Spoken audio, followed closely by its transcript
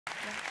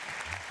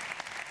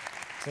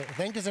So,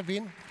 thank you,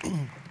 Sabine.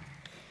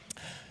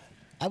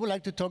 I would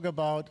like to talk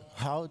about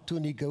how to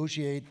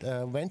negotiate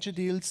venture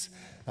deals.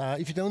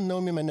 If you don't know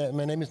me, my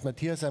name is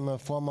Matthias. I'm a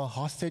former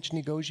hostage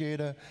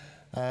negotiator.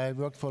 I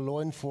worked for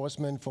law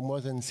enforcement for more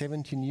than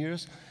 17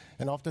 years.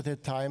 And after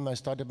that time, I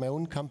started my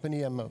own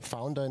company. I'm a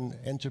founder and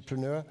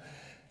entrepreneur.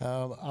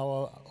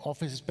 Our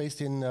office is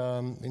based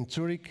in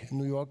Zurich,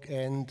 New York,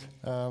 and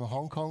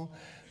Hong Kong.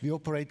 We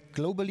operate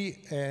globally,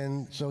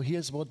 and so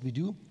here's what we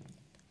do.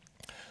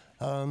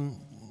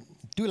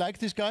 Do you like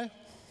this guy?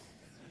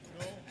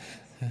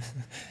 No.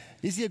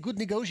 Is he a good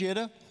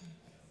negotiator?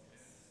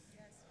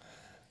 Yes.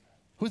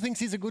 Who thinks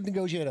he's a good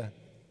negotiator?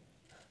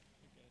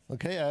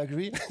 Okay, I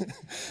agree.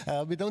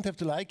 We don't have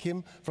to like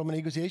him. From a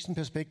negotiation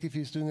perspective,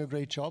 he's doing a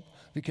great job.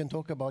 We can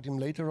talk about him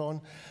later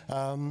on.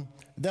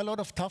 There are a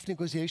lot of tough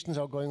negotiations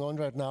are going on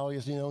right now.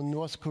 As you know,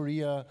 North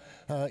Korea,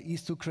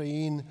 East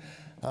Ukraine,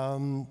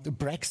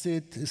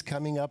 Brexit is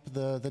coming up,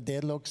 the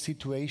deadlock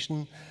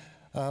situation.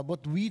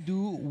 What we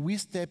do, we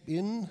step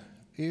in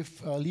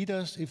if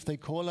leaders, if they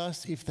call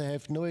us, if they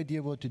have no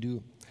idea what to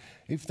do.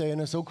 If they're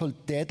in a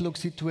so-called deadlock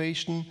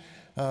situation,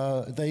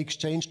 they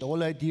exchanged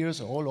all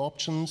ideas, all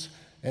options,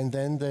 and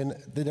then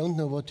they don't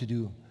know what to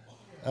do.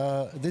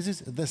 This is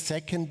the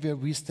second where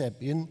we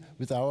step in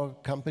with our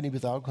company,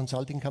 with our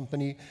consulting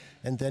company,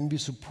 and then we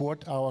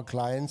support our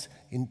clients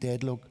in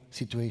deadlock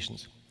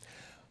situations.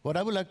 What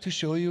I would like to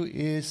show you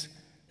is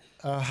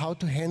how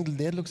to handle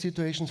deadlock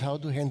situations, how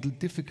to handle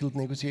difficult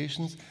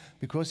negotiations,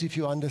 because if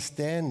you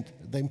understand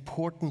the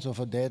importance of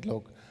a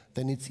deadlock,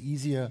 then it's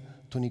easier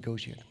to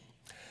negotiate.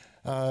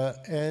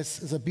 As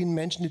Sabine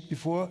mentioned it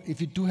before, if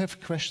you do have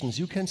questions,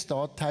 you can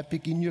start typing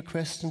in your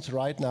questions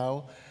right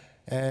now,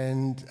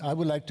 and I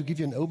would like to give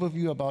you an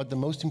overview about the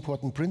most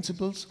important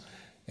principles,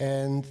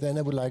 and then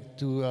I would like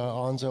to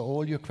answer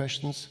all your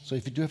questions. So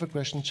if you do have a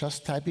question,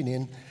 just type it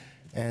in,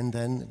 and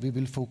then we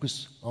will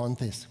focus on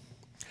this.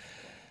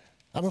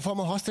 I'm a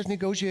former hostage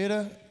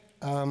negotiator,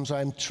 so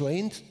I'm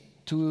trained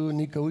to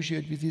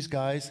negotiate with these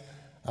guys.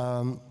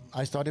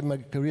 I started my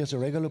career as a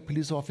regular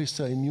police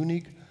officer in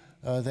Munich.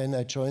 Then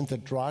I joined the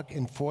Drug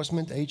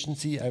Enforcement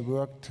Agency. I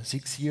worked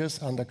 6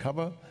 years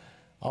undercover.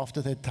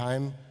 After that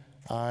time,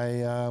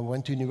 I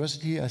went to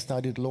university. I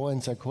studied law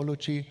and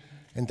psychology,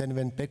 and then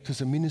went back to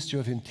the Ministry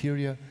of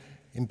Interior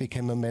and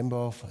became a member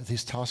of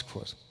this task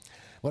force.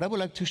 What I would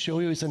like to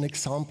show you is an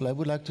example. I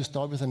would like to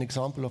start with an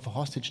example of a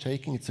hostage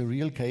taking. It's a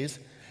real case.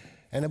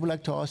 And I would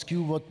like to ask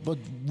you what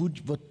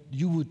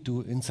you would do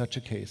in such a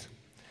case.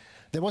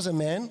 There was a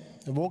man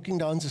walking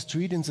down the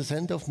street in the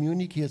center of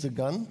Munich. He has a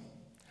gun.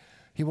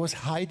 He was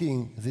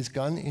hiding this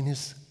gun in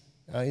his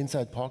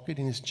inside pocket,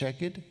 in his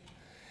jacket.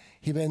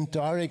 He went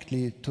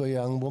directly to a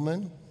young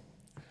woman.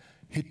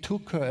 He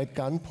took her at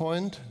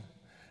gunpoint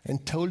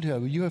and told her,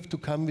 "You have to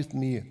come with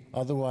me,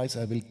 otherwise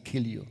I will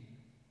kill you."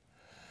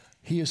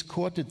 He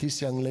escorted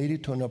this young lady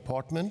to an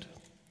apartment.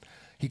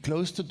 He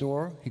closed the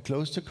door, he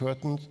closed the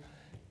curtains,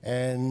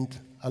 and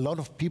a lot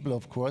of people,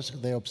 of course,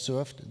 they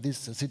observed this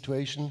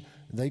situation.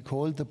 They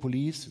called the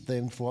police, they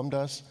informed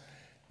us,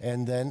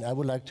 and then I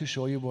would like to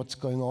show you what's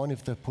going on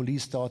if the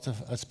police starts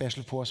a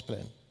special force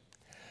plan.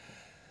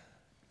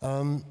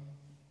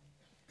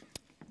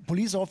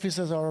 Police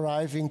officers are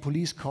arriving,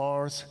 police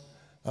cars,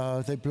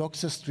 they block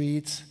the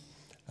streets,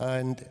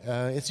 and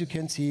as you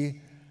can see,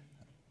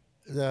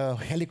 the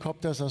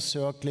helicopters are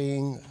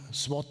circling,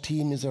 SWAT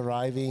team is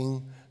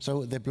arriving,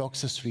 so they block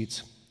the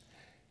streets.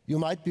 You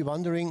might be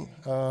wondering,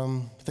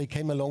 they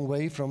came a long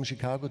way from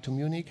Chicago to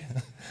Munich.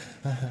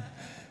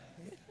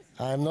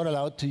 I'm not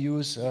allowed to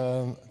use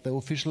the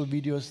official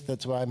videos,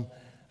 that's why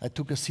I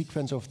took a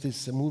sequence of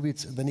this movie.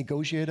 It's The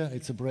Negotiator,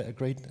 it's a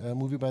great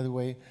movie, by the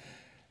way.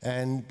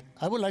 And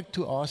I would like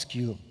to ask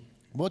you,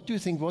 what do you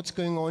think, what's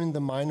going on in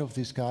the mind of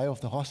this guy,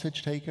 of the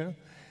hostage taker?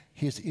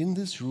 He is in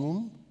this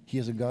room, he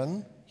has a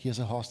gun, he has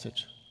a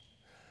hostage.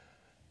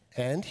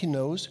 And he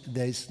knows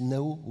there is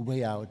no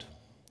way out.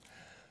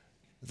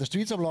 The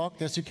streets are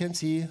blocked, as you can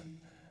see.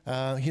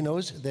 He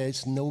knows there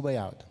is no way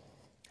out.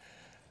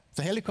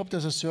 The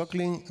helicopters are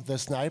circling, the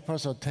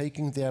snipers are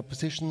taking their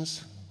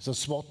positions, the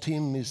SWAT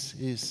team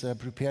is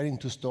preparing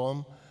to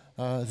storm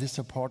this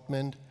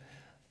apartment.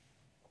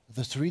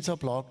 The streets are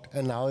blocked,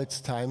 and now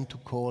it's time to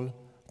call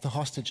the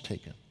hostage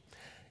taker.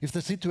 If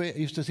the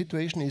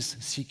situation is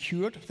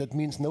secured, that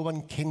means no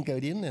one can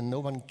get in and no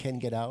one can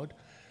get out.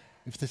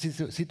 If the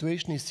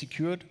situation is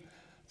secured,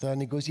 the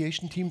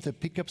negotiation team, they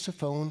pick up the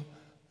phone,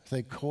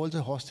 they call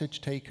the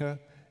hostage taker,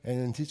 and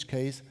in this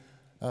case,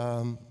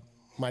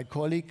 my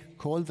colleague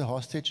called the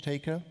hostage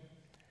taker,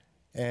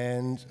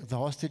 and the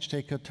hostage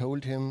taker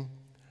told him,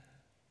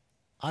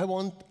 "I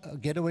want a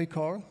getaway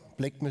car,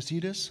 black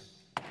Mercedes,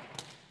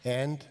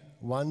 and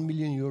 €1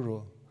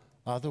 million.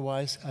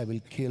 Otherwise, I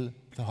will kill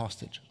the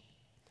hostage."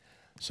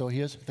 So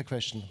here's the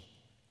question.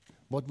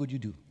 What would you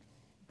do?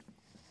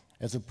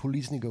 As a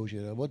police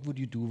negotiator, what would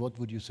you do? What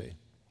would you say?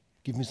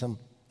 Give me some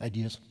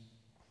ideas.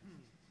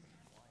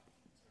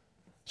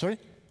 Sorry?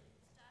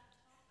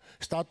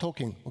 Start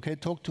talking. Okay,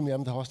 talk to me.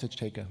 I'm the hostage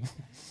taker.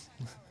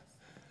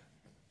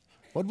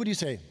 What would you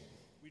say?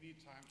 We need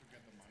time to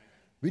get the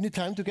We need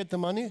time to get the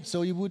money,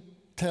 so you would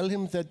tell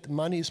him that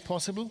money is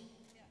possible?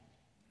 Yeah.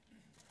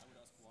 I would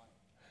ask why.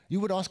 You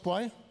would ask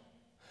why?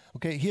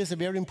 Okay, here's a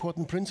very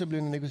important principle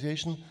in a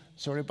negotiation.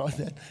 Sorry about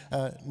that.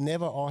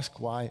 Never ask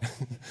why.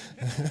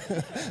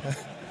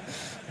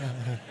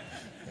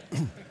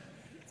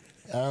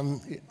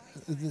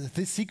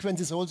 This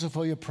sequence is also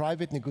for your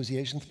private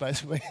negotiations, by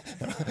the way.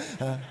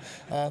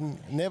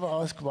 Never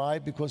ask why,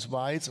 because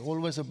why it's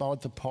always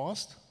about the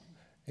past,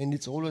 and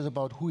it's always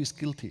about who is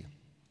guilty.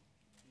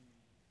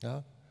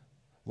 Yeah?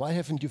 Why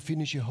haven't you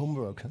finished your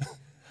homework?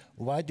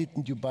 Why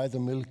didn't you buy the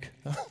milk?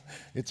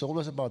 It's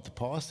always about the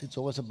past. It's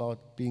always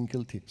about being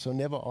guilty. So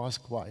never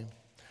ask why.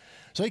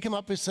 So he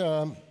comes up with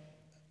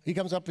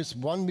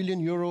 €1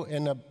 million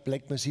and a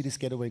black Mercedes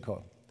getaway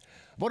car.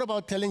 What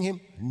about telling him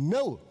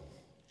no?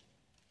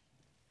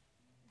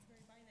 It's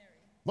very binary.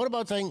 What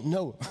about saying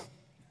no?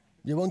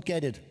 You won't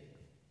get it.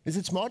 Is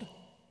it smart?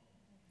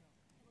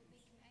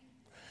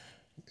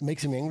 It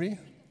makes him angry.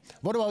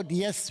 What about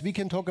yes? We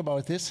can talk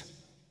about this.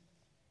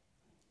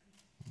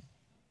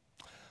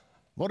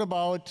 What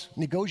about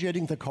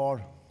negotiating the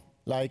car?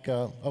 Like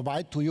a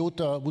white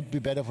Toyota would be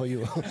better for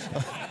you.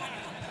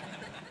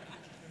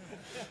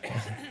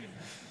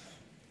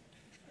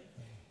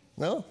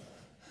 No?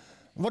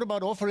 What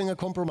about offering a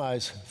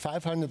compromise?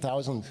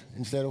 500,000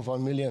 instead of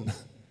 1 million?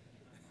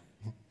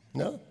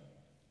 No?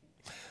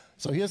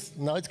 So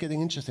now it's getting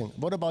interesting.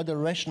 What about a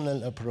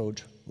rational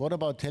approach? What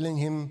about telling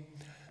him,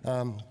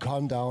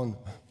 calm down?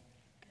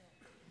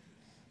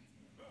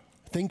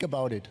 Think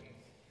about it.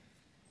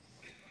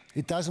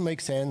 It doesn't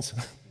make sense.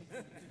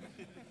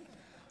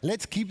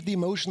 Let's keep the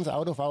emotions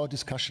out of our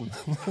discussion.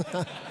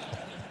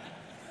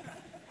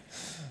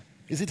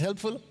 Is it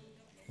helpful?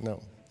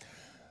 No.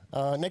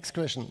 Next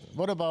question.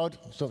 What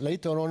about, so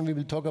later on we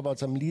will talk about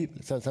some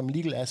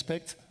legal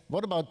aspects.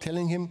 What about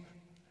telling him,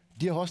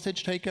 dear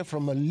hostage taker,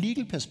 from a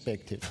legal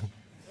perspective,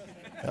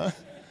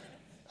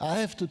 I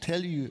have to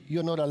tell you,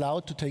 you're not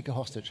allowed to take a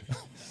hostage.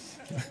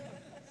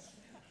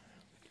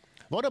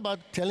 What about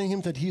telling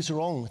him that he's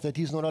wrong, that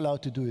he's not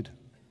allowed to do it?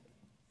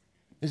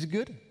 Is it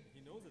good?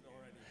 He knows it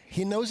already.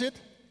 He knows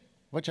it?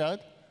 Watch out.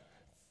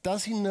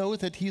 Does he know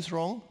that he's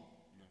wrong?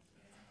 No.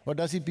 Or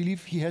does he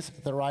believe he has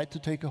the right to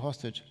take a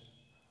hostage?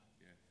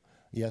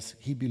 Yes,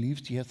 he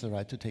believes he has the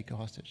right to take a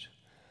hostage.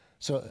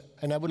 So,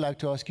 and I would like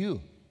to ask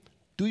you,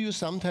 do you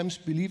sometimes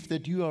believe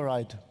that you are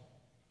right?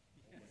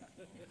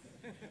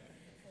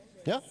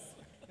 Yeah?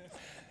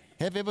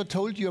 Have you ever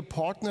told your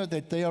partner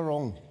that they are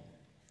wrong?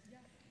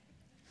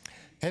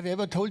 Have you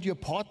ever told your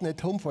partner at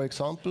home, for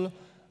example,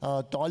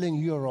 darling,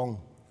 you are wrong?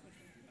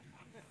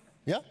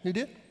 Yeah, you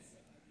did?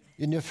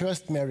 In your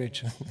first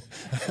marriage.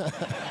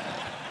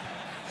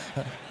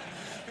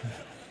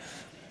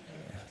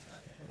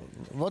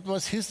 What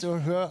was his or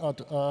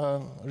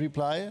her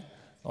reply,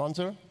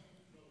 answer?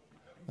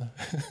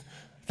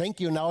 Thank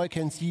you, now I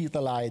can see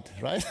the light,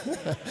 right?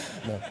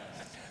 No.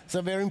 It's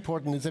a very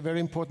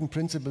important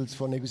principle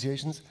for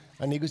negotiations.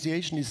 A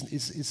negotiation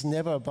is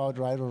never about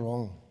right or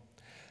wrong.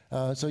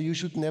 So you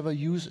should never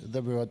use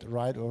the word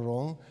right or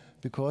wrong,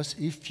 because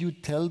if you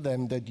tell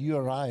them that you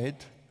are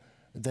right,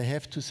 they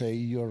have to say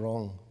you're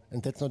wrong,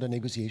 and that's not a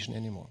negotiation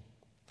anymore.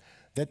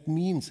 That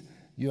means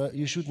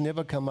you should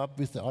never come up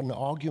with an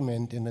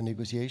argument in a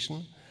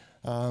negotiation.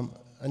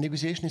 A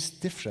negotiation is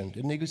different.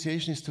 A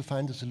negotiation is to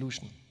find a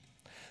solution.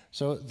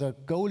 So the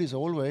goal is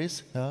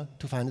always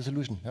to find a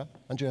solution. Yeah?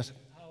 Andreas?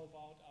 How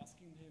about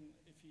asking him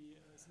if he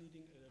is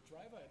needing a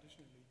driver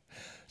additionally?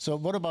 So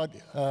what about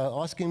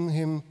asking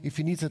him if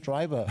he needs a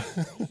driver?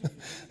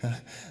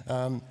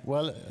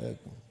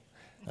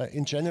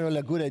 In general,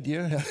 a good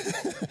idea.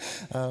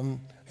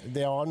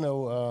 There are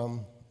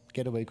no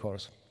getaway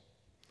cars.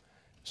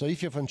 So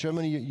if you're from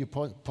Germany, you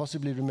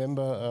possibly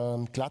remember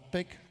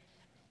Gladbeck,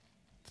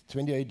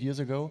 28 years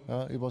ago.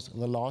 It was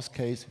the last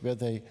case where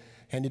they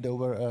handed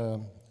over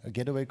a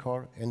getaway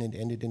car, and it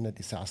ended in a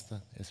disaster,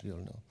 as we all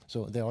know.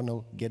 So there are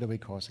no getaway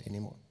cars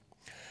anymore.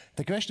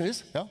 The question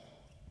is, yeah? I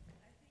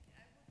think I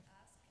would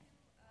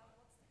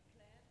ask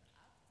him,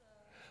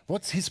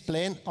 what's his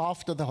plan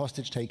after the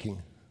hostage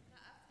taking?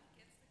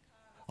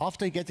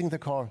 After he getting the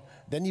car,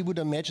 then you would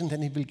imagine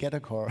then he will get a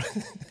car.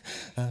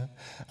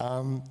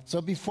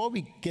 So before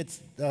we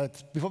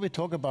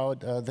talk about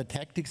the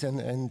tactics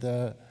and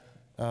the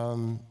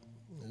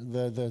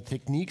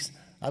techniques,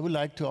 I would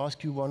like to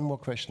ask you one more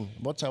question.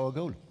 What's our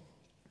goal?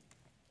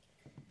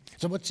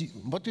 So what do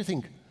you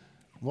think?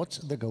 What's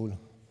the goal?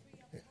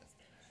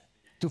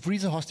 To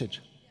freeze a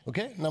hostage.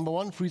 Okay, number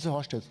one, freeze a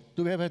hostage.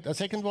 Do we have a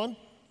second one?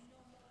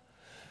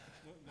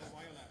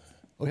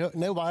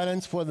 No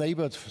violence for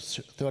neighbors,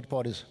 third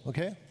parties.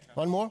 Okay?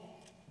 One more?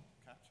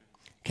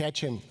 Catch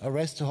him.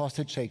 Arrest the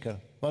hostage taker.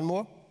 One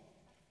more?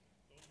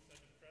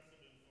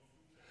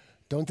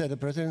 Don't set a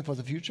precedent for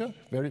the future.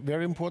 Very,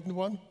 very important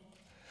one.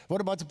 What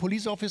about the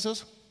police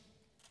officers?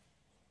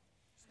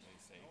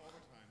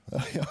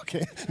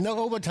 Okay. No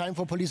overtime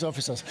for police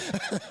officers.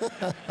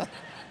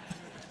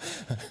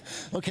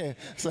 Okay.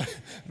 So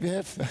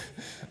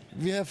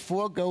we have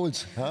 4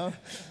 goals.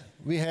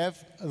 We have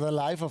the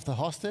life of the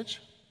hostage.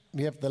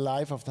 we have the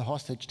life of the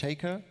hostage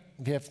taker,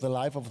 we have the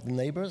life of the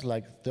neighbors,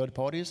 like third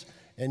parties,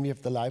 and we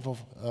have the life of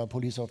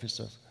police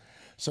officers.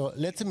 So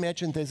let's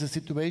imagine there's a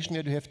situation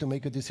where you have to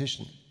make a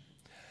decision.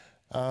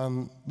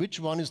 Which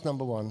one is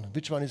number one?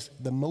 Which one is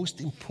the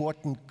most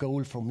important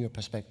goal from your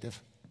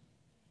perspective?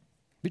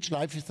 Which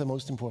life is the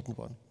most important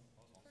one?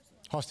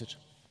 Hostage.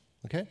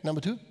 Okay,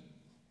 number two?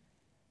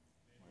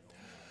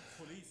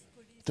 Police.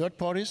 Third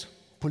parties,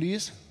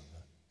 police,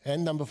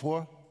 and number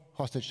four,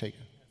 hostage taker.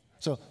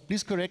 So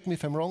please correct me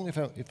if I'm wrong,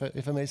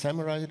 if I may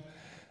summarize it.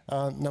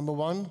 Number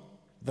one,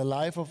 the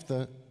life of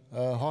the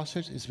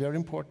hostage is very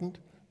important.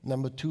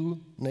 Number two,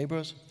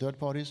 neighbors, third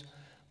parties,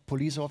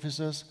 police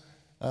officers.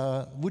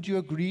 Would you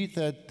agree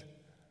that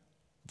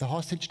the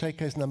hostage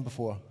taker is number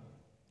four?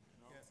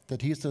 Yes.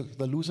 That he's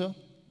the loser? No.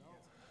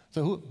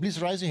 So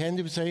please raise your hand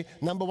if you say,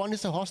 number one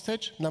is the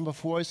hostage, number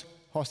four is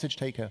hostage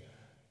taker.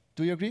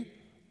 Do you agree?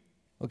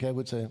 Okay, I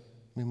would say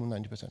minimum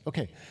 90%.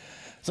 Okay,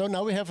 so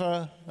now we have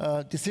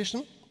a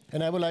decision,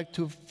 and I would like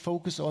to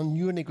focus on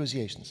new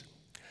negotiations.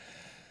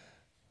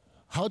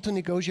 How to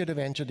negotiate a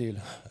venture deal.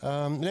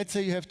 Let's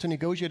say you have to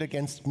negotiate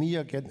against me,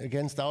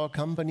 against our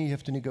company, you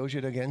have to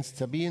negotiate against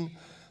Sabine.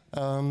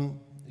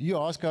 You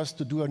ask us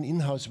to do an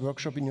in-house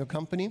workshop in your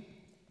company.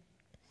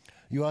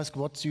 You ask,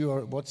 what's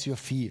your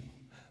fee?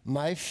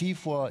 My fee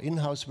for an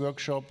in-house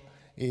workshop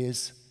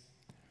is,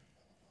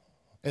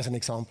 as an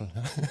example.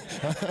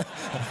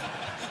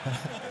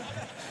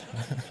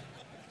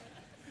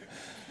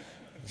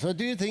 So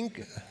do you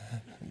think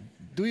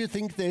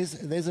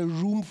there's a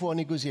room for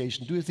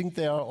negotiation? Do you think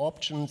there are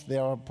options,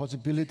 there are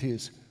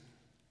possibilities? Yes.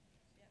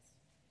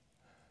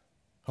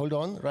 Hold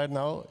on, right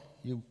now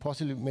you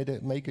possibly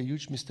make a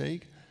huge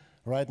mistake.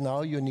 Right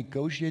now you're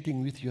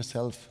negotiating with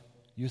yourself.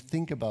 You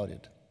think about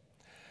it.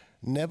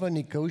 Never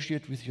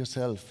negotiate with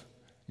yourself.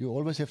 You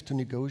always have to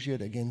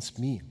negotiate against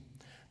me.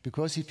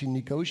 Because if you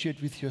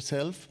negotiate with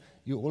yourself,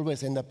 you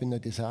always end up in a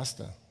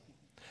disaster.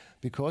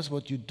 Because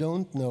what you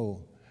don't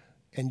know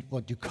and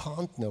what you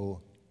can't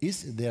know,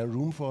 is there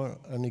room for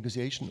a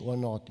negotiation or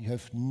not? You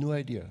have no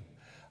idea.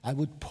 I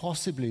would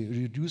possibly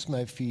reduce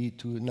my fee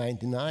to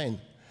 99,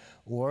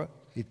 or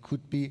it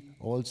could be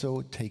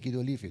also take it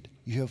or leave it.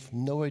 You have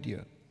no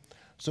idea.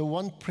 So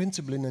one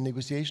principle in a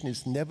negotiation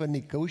is never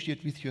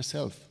negotiate with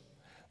yourself.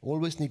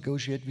 Always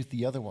negotiate with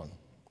the other one.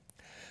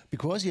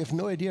 Because you have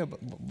no idea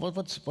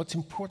what's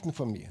important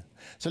for me.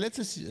 So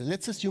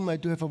let's assume I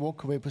do have a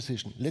walkaway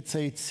position. Let's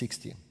say it's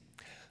 60.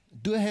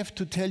 Do I have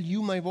to tell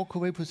you my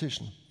walkaway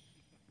position?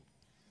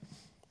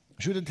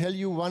 Should I tell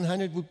you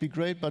 100 would be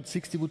great, but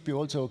 60 would be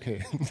also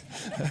okay?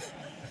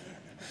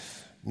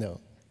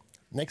 No.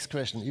 Next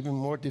question, even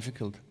more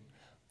difficult.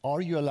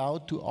 Are you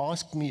allowed to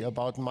ask me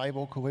about my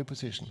walkaway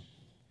position?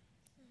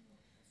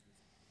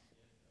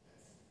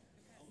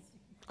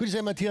 Could you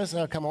say, Matthias,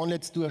 come on,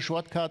 let's do a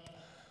shortcut.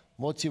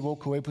 What's your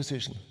walkaway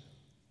position?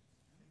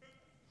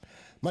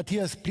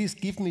 Matthias, please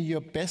give me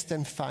your best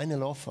and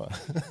final offer.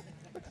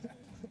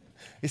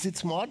 Is it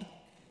smart?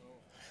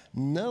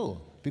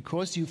 No,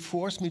 because you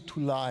force me to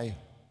lie.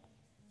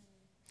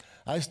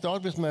 I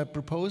start with my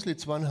proposal,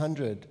 it's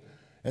 100.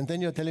 And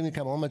then you're telling me,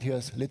 come on,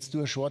 Matthias, let's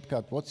do a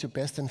shortcut. What's your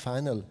best and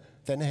final?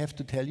 Then I have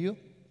to tell you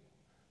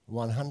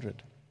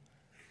 100.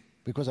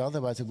 Because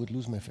otherwise I would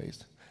lose my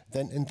face.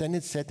 And then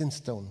it's set in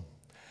stone.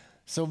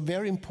 So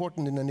very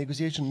important in a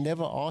negotiation,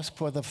 never ask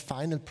for the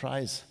final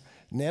price.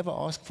 Never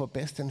ask for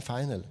best and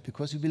final,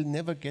 because you will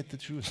never get the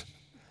truth.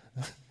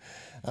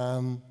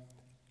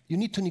 You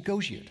need to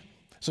negotiate.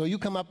 So you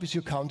come up with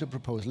your counter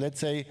proposal. Let's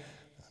say,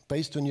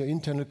 based on your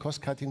internal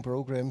cost-cutting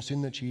program,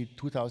 Synergy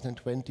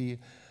 2020,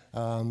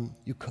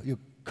 you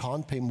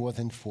can't pay more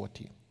than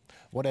 40.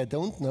 What I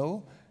don't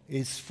know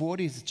is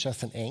 40, is it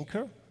just an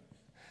anchor?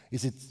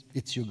 Is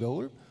it's your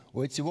goal?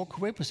 Or it's your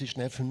walk-away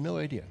position? I have no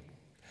idea.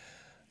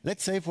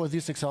 Let's say for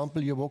this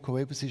example, your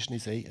walk-away position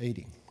is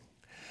 80.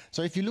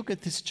 So if you look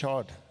at this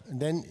chart,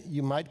 then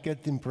you might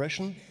get the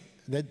impression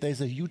that there's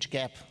a huge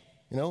gap,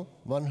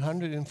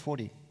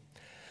 140.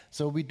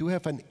 So we do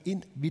have a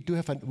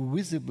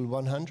visible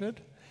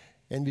 100,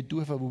 and we do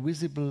have a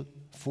visible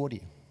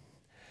 40.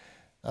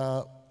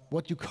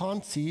 What you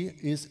can't see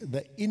is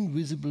the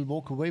invisible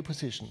walk-away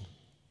position.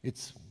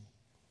 It's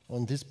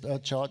on this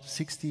chart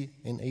 60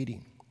 and 80.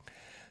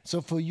 So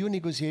for your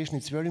negotiation,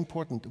 it's very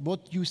important.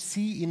 What you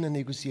see in a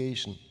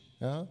negotiation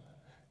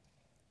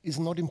is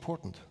not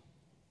important.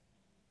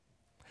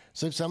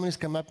 So if someone has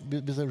come up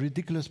with a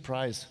ridiculous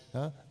price,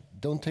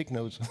 don't take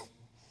notes.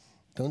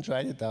 Don't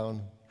write it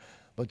down.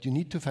 What you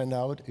need to find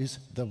out is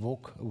the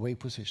walk-away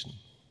position.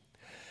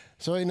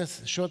 So in a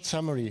short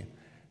summary,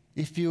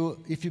 if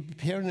you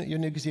prepare your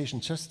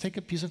negotiation, just take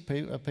a piece of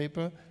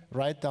paper,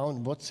 write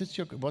down what's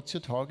your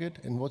target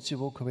and what's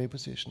your walk-away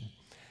position.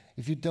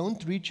 If you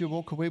don't reach your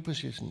walk-away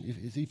position,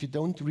 if you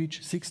don't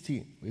reach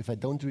 60, if I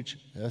don't reach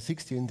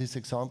 60 in this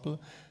example,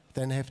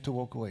 then I have to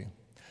walk away.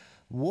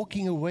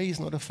 Walking away is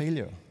not a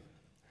failure.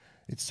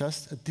 It's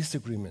just a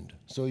disagreement.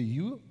 So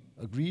you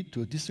agree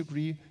to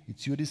disagree,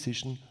 it's your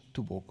decision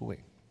to walk away.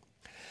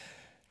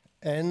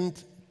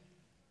 And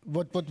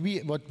what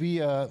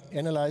we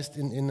analyzed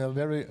in a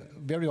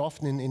very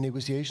often in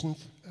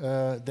negotiations,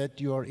 that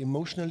you are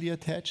emotionally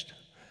attached,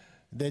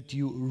 that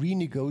you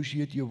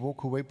renegotiate your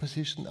walk-away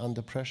position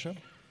under pressure,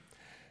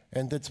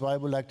 and that's why I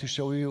would like to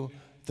show you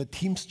the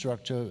team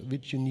structure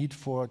which you need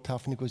for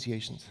tough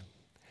negotiations.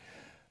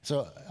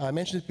 So I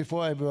mentioned it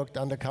before. I worked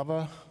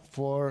undercover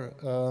for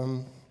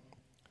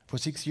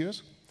 6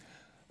 years.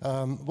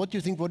 What do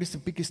you think? What is the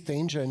biggest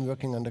danger in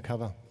working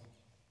undercover?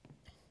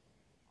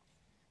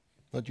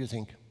 What do you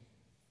think?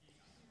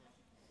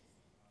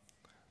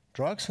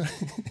 Drugs?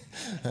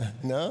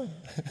 No?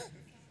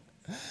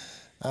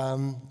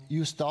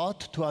 You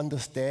start to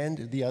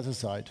understand the other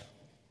side.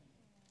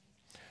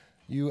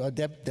 You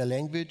adapt their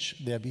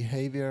language, their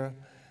behavior.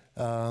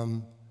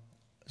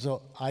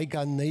 So I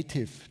got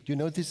native. Do you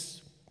know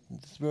this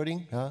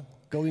wording? Huh?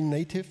 Going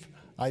native,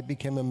 I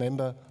became a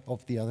member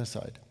of the other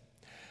side.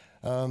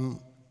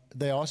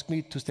 They asked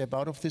me to step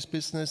out of this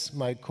business.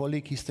 My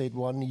colleague, he stayed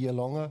 1 year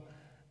longer.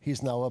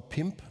 He's now a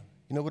pimp.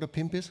 You know what a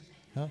pimp is?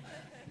 Huh?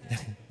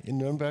 In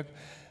Nuremberg.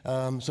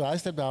 So I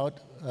stepped out.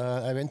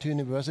 I went to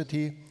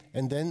university,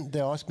 and then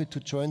they asked me to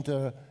join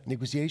the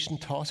negotiation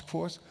task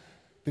force,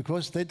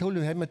 because they told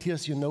me, hey,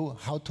 Matthias, you know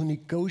how to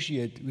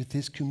negotiate with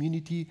this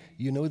community.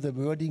 You know the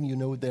wording. You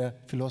know their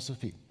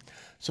philosophy.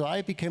 So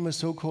I became a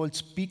so-called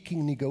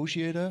speaking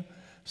negotiator,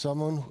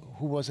 someone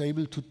who was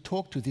able to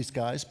talk to these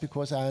guys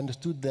because I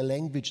understood their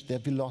language, their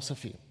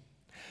philosophy.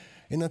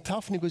 In a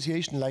tough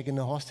negotiation, like in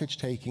a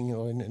hostage-taking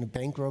or in a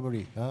bank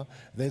robbery,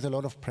 there's a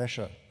lot of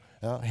pressure.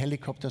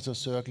 Helicopters are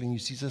circling, you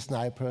see the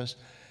snipers,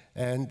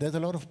 and there's a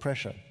lot of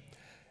pressure.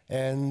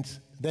 And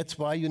that's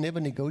why you never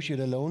negotiate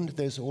alone.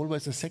 There's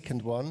always a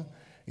second one.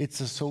 It's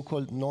a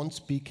so-called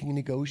non-speaking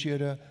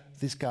negotiator.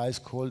 This guy is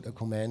called a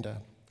commander.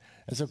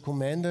 As a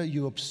commander,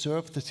 you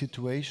observe the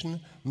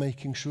situation,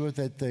 making sure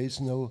that there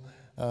is no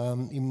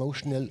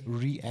emotional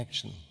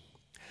reaction.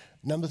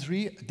 Number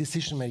 3,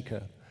 decision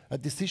maker. A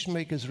decision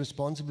maker is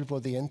responsible for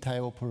the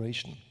entire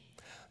operation.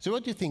 So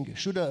what do you think?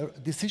 Should a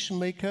decision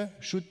maker,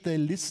 should they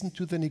listen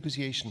to the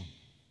negotiation?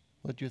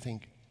 What do you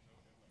think?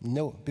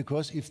 No,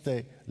 because if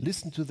they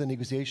listen to the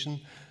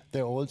negotiation,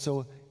 they're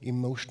also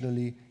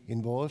emotionally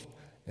involved,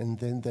 and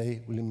then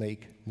they will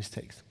make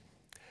mistakes.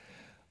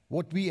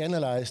 What we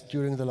analyzed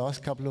during the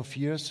last couple of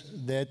years,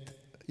 that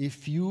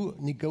if you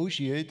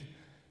negotiate,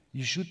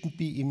 you shouldn't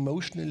be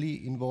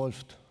emotionally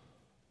involved.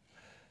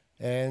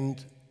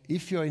 And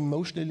if you're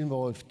emotionally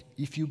involved,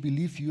 if you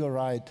believe you are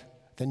right,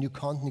 then you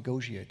can't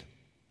negotiate.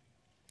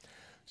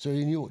 So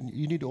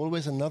you need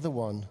always another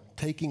one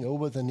taking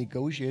over the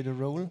negotiator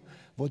role.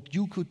 What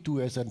you could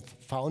do as a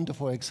founder,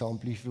 for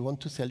example, if you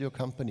want to sell your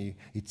company,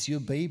 it's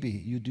your baby,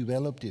 you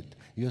developed it,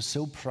 you're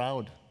so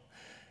proud.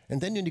 And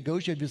then you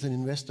negotiate with an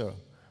investor.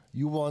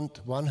 You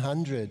want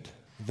 100,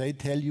 they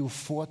tell you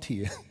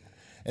 40.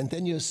 And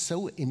then you're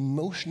so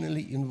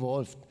emotionally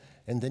involved,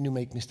 and then you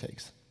make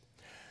mistakes.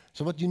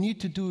 So what you need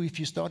to do if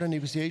you start a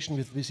negotiation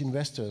with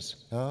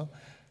investors,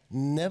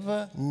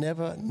 never,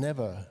 never,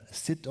 never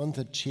sit on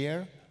the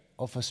chair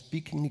of a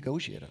speaking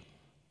negotiator.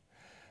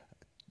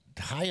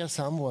 Hire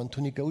someone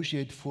to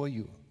negotiate for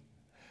you,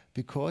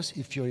 because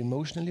if you're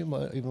emotionally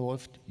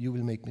involved, you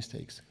will make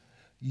mistakes.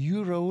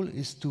 Your role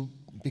is to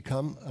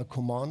become a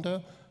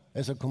commander.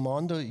 As a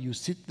commander, you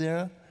sit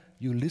there,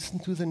 you listen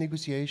to the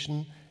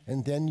negotiation,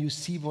 and then you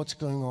see what's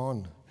going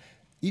on.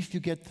 If you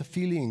get the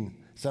feeling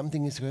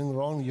something is going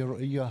wrong,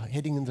 you're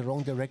heading in the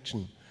wrong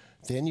direction,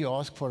 then you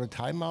ask for a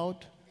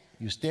timeout,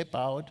 you step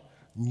out,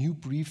 new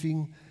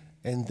briefing,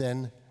 and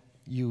then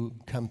you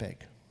come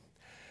back.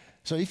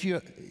 So if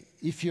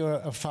you're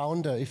a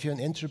founder, if you're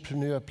an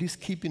entrepreneur, please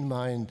keep in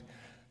mind,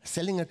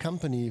 selling a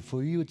company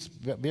for you, it's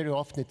very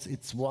often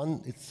it's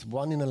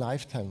one in a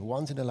lifetime,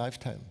 once in a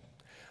lifetime.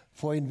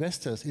 For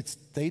investors, it's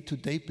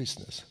day-to-day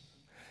business.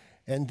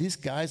 And these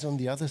guys on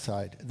the other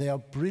side, they are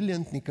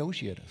brilliant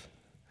negotiators.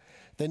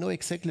 They know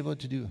exactly what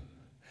to do.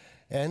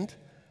 And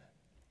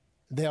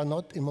they are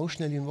not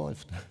emotionally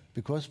involved,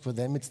 because for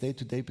them it's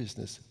day-to-day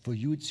business. For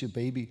you, it's your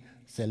baby,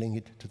 selling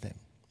it to them.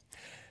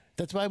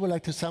 That's why I would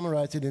like to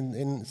summarize it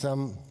in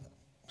some,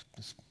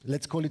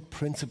 let's call it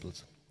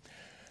principles.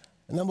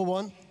 Number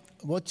 1,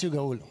 what's your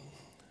goal?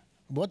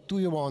 What do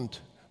you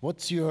want?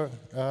 What's your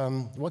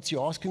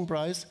asking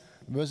price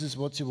versus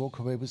what's your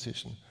walk-away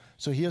position?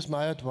 So here's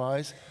my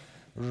advice.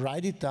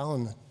 Write it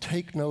down.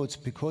 Take notes,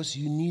 because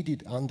you need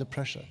it under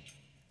pressure.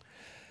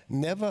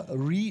 Never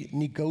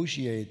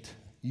renegotiate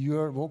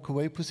your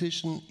walk-away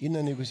position in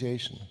a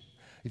negotiation.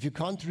 If you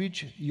can't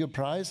reach your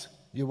price,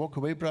 your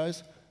walk-away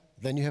price,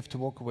 then you have to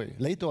walk away.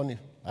 Later on,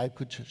 I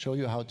could show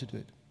you how to do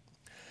it.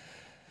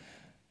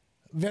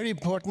 Very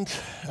important,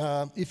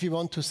 if you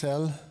want to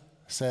sell,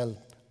 sell.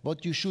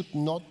 What you should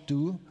not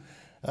do,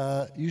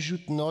 you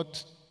should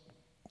not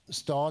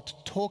start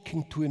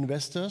talking to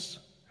investors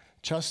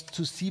just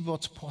to see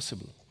what's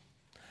possible.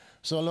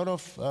 So a lot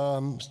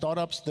of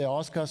startups, they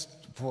ask us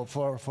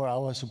for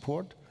our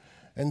support,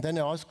 and then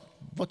they ask,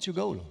 what's your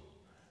goal?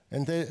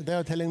 And they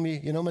are telling me,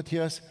 you know,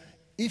 Matthias,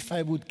 if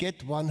I would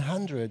get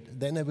 100,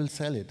 then I will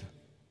sell it.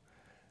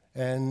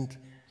 And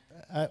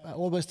I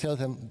always tell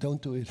them,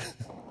 don't do it.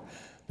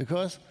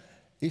 Because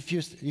if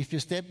you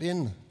step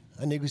in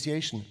a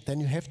negotiation, then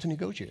you have to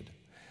negotiate.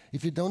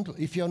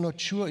 If you're not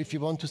sure if you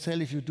want to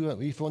sell, if you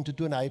want to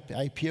do an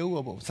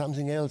IPO or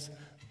something else,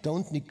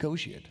 don't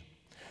negotiate.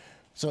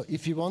 So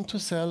if you want to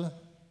sell,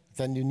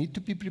 then you need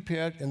to be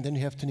prepared, and then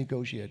you have to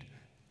negotiate.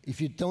 If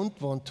you don't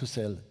want to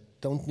sell,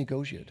 don't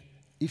negotiate.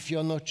 If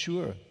you're not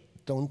sure,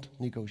 don't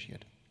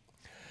negotiate.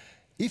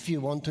 If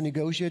you want to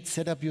negotiate,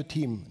 set up your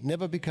team.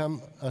 Never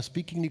become a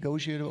speaking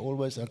negotiator,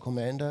 always a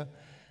commander.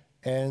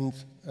 And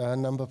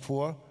number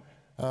 4,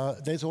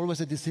 there's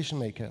always a decision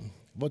maker.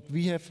 What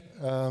we have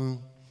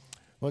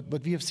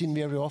seen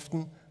very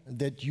often,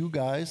 that you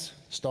guys,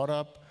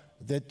 startup,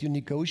 that you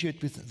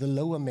negotiate with the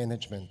lower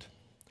management,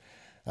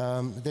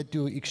 that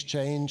you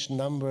exchange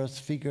numbers,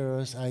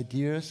 figures,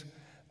 ideas,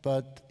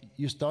 but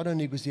you start a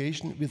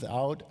negotiation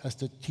without a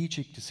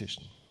strategic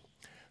decision.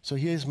 So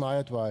here's my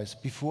advice.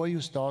 Before you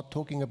start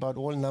talking about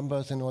all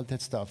numbers and all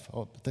that stuff,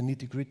 or the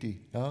nitty-gritty,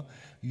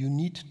 you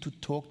need to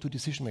talk to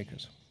decision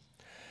makers.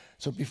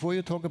 So before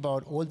you talk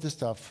about all the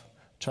stuff,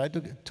 try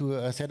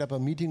to set up a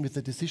meeting with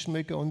the decision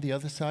maker on the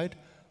other side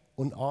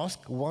and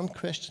ask one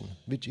question,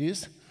 which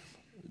is,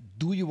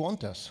 do you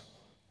want us?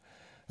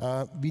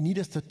 We need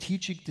a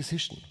strategic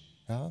decision.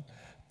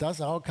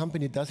 Does our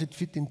company, does it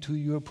fit into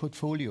your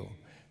portfolio?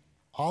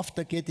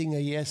 After getting a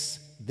yes,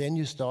 then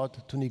you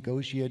start to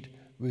negotiate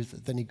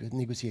with the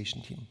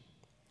negotiation team.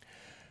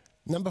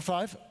 Number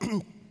 5,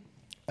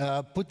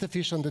 put the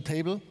fish on the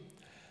table.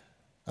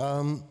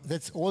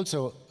 That's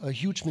also a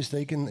huge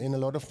mistake in a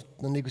lot of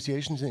the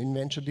negotiations in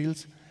venture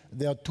deals.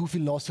 There are 2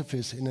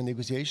 philosophies in a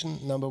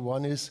negotiation. Number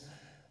 1 is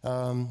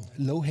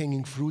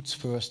low-hanging fruits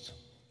first.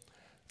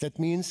 That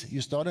means you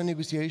start a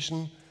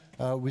negotiation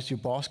with your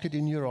basket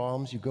in your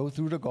arms, you go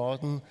through the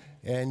garden,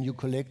 and you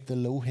collect the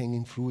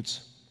low-hanging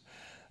fruits.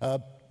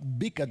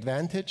 Big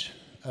advantage,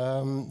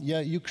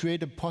 you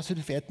create a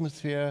positive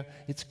atmosphere,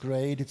 it's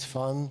great, it's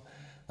fun.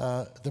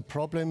 The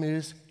problem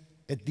is,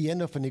 at the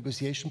end of a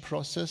negotiation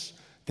process,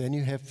 then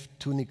you have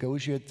to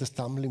negotiate the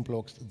stumbling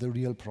blocks, the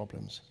real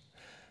problems.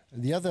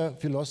 The other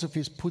philosophy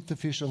is put the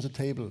fish on the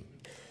table.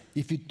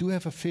 If you do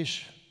have a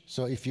fish,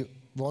 so if you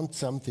want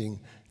something,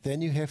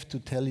 then you have to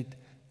tell it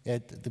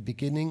at the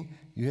beginning,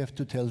 you have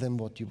to tell them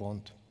what you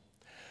want.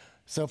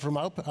 So from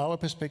our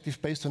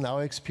perspective, based on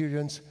our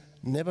experience,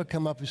 never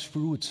come up with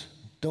fruits.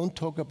 Don't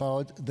talk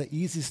about the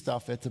easy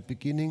stuff at the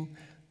beginning.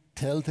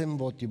 Tell them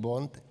what you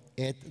want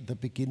at the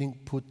beginning.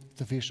 Put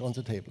the fish on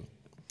the table.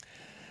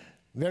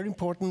 Very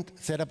important,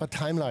 set up a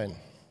timeline.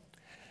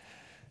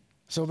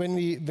 So when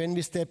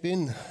we step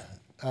in,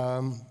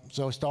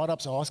 so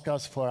startups ask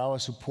us for our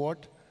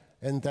support,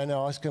 and then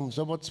I ask them,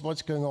 so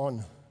what's going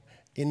on?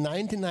 In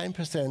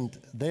 99%,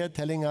 they are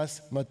telling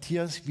us,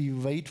 Matthias, we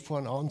wait for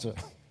an answer.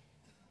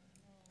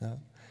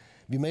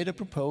 We made a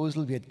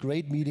proposal, we had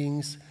great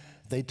meetings,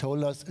 they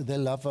told us they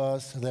love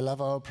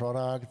our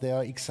product, they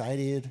are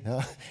excited,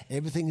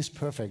 everything is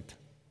perfect.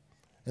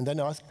 And then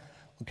I ask,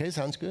 okay,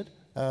 sounds good,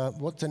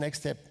 what's the next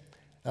step?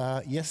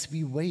 Yes,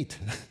 we wait.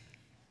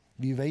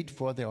 We wait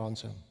for the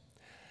answer.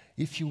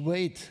 If you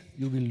wait,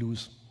 you will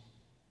lose.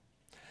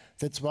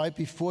 That's why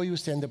before you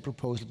send a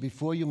proposal,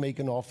 before you make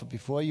an offer,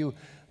 before you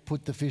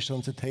put the fish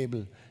on the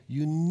table,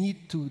 you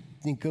need to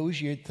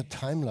negotiate the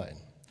timeline.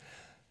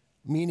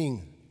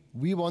 Meaning,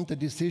 we want a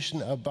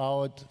decision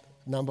about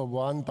number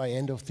 1 by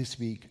end of this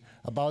week,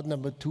 about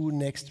number 2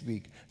 next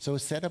week. So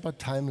set up a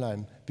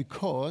timeline,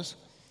 because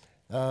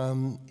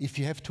if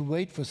you have to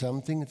wait for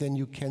something, then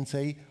you can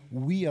say,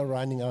 we are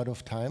running out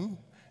of time,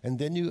 and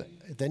then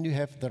you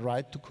have the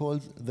right to call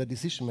the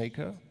decision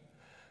maker,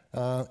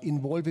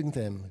 involving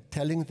them,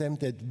 telling them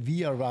that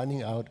we are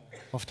running out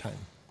of time.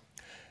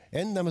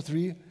 And number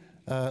 3,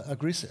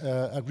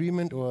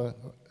 agreement or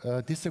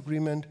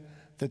disagreement.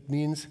 That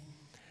means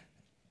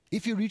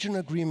if you reach an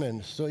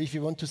agreement, so if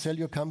you want to sell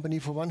your company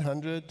for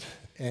 100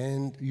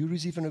 and you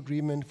receive an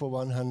agreement for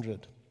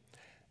 100,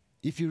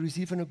 if you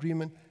receive an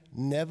agreement,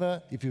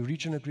 if you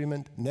reach an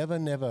agreement,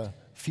 never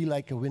feel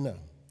like a winner.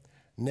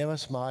 Never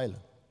smile.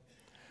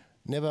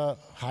 Never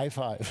high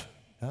five.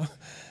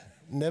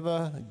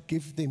 Never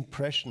give the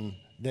impression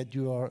that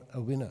you are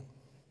a winner.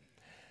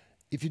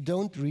 If you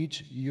don't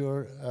reach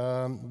your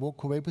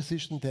walk-away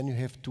position, then you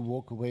have to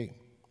walk away.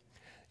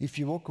 If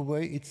you walk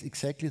away, it's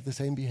exactly the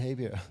same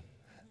behavior.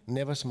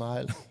 Never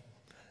smile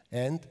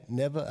and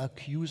never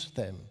accuse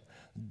them.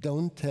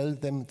 Don't tell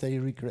them they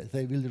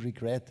will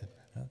regret.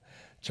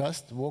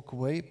 Just walk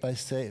away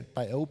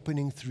by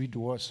opening 3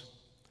 doors.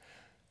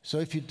 So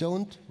if you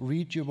don't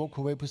reach your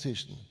walk-away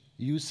position,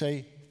 you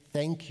say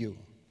thank you.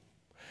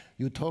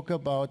 You talk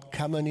about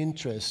common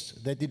interests,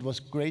 that it was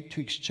great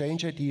to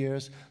exchange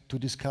ideas, to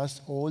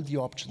discuss all the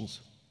options.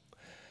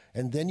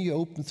 And then you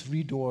open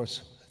 3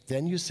 doors.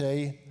 Then you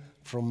say,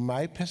 from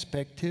my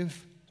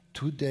perspective,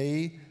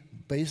 today,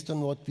 based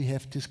on what we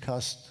have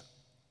discussed,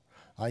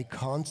 I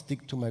can't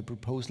stick to my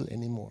proposal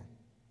anymore.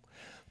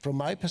 From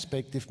my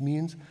perspective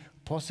means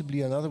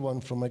possibly another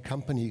one from my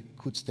company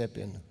could step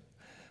in.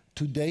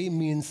 Today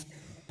means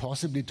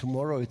possibly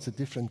tomorrow it's a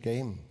different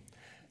game.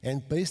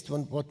 And based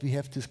on what we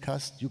have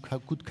discussed, you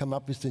could come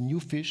up with a new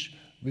fish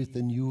with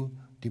a new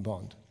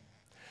demand.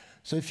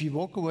 So if you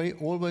walk away,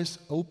 always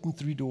open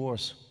 3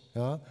 doors,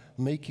 yeah?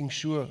 Making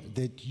sure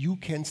that you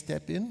can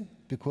step in,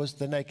 because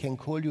then I can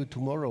call you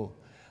tomorrow.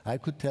 I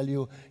could tell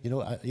you,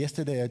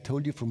 yesterday I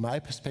told you from my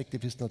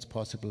perspective it's not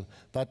possible,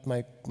 but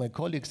my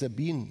colleague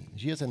Sabine,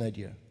 she has an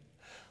idea.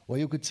 Or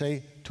you could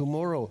say,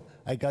 tomorrow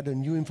I got a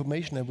new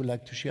information, I would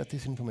like to share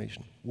this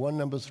information.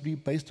 Number 3,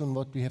 based on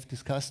what we have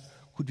discussed,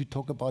 could we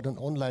talk about an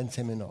online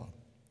seminar?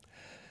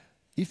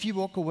 If you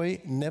walk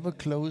away, never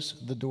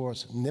close the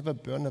doors, never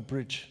burn a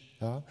bridge,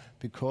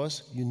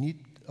 because you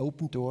need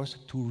open doors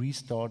to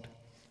restart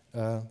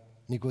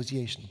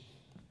negotiation.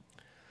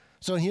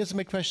 So here's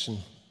my question.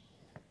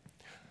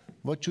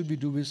 What should we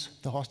do with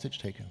the hostage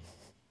taker?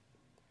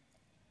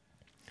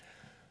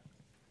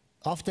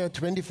 After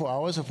 24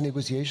 hours of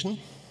negotiation,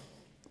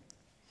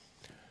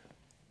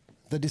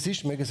 the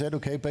decision maker said,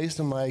 okay, based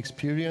on my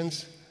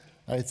experience,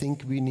 I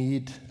think we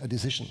need a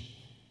decision.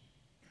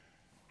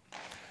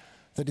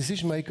 The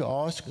decision maker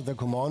asked the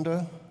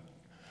commander,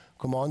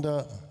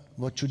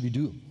 what should we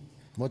do?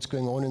 What's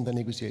going on in the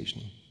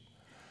negotiation?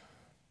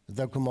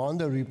 The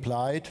commander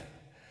replied,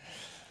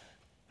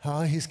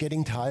 he's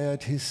getting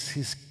tired,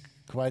 he's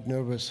quite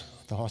nervous,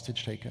 the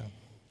hostage taker.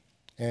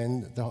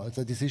 And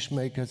the decision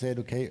maker said,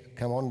 okay,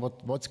 come on,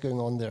 what's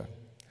going on there?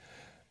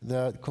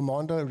 The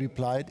commander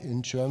replied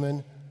in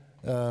German,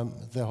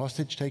 the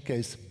hostage taker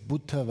is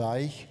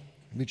butterweich,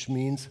 which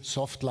means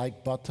soft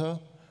like butter,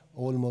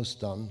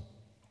 almost done.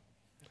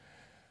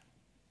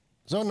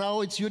 So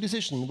now it's your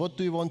decision. What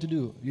do you want to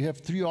do? You have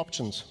 3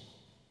 options.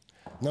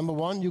 Number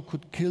 1, you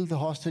could kill the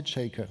hostage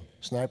taker,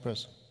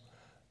 snipers.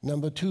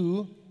 Number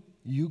 2,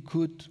 you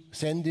could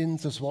send in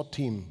the SWAT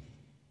team.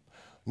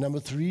 Number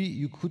 3,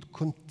 you could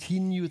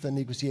continue the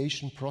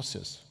negotiation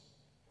process.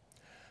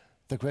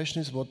 The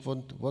question is,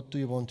 what do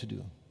you want to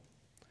do?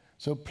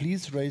 So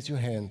please raise your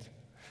hand.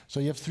 So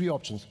you have 3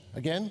 options.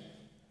 Again,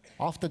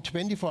 after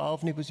 24 hours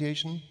of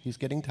negotiation, he's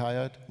getting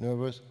tired,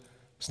 nervous.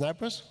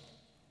 Snipers,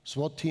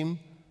 SWAT team,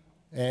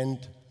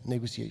 and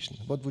negotiation.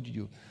 What would you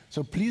do?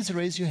 So please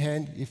raise your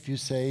hand if you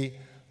say,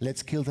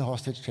 let's kill the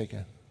hostage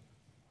taker.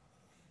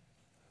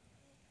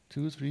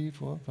 2, 3,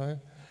 4, 5.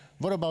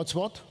 What about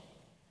SWAT?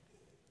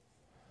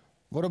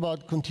 What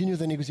about continue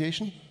the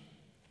negotiation?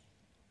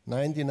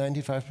 90,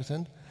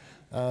 95%.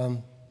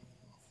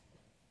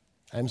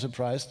 I'm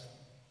surprised,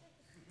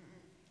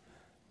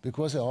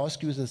 because I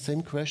asked you the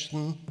same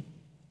question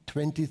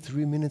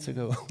 23 minutes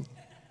ago.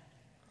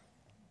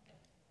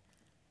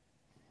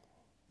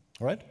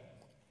 All right?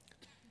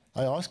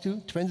 I asked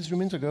you 23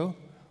 minutes ago,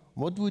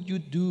 what would you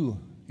do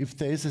if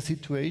there is a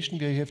situation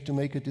where you have to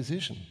make a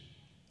decision?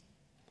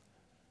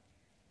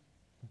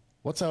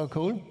 What's our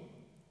goal?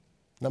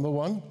 Number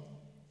 1?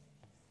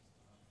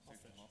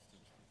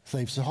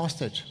 Save the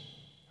hostage.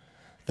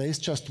 There is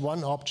just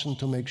one option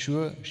to make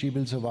sure she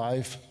will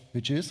survive,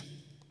 which is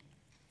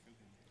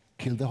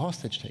kill the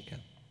hostage taker.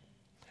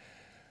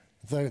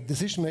 The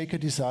decision maker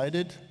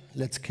decided,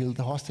 let's kill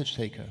the hostage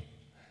taker.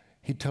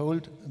 He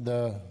told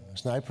the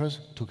snipers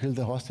to kill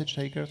the hostage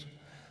takers.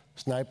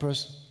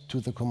 Snipers to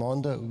the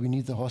commander, we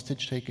need the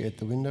hostage taker at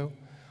the window.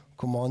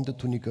 Commander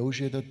to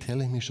negotiator, tell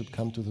him he should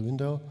come to the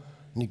window.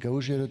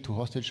 Negotiator to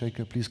hostage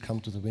taker, please come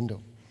to the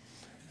window.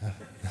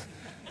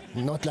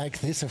 Not like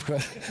this, of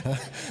course.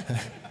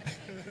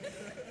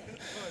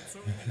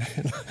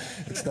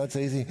 It's not so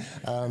easy.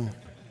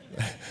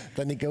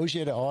 The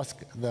negotiator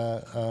asked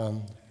the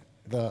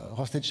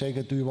hostage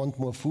taker, do you want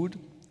more food?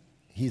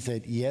 He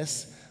said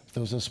yes.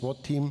 There was a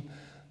SWAT team.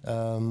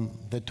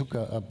 They took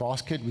a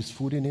basket with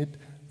food in it.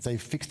 They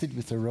fixed it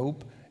with a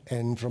rope.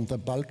 And from the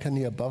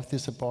balcony above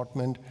this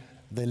apartment,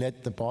 they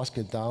let the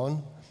basket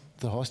down.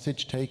 The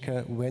hostage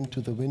taker went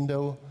to the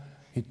window.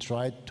 He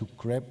tried to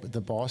grab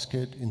the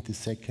basket. In the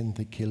second,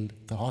 they killed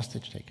the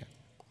hostage taker.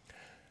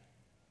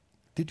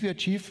 Did we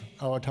achieve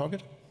our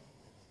target?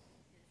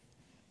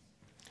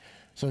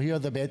 So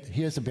here's the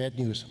bad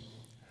news.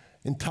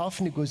 In tough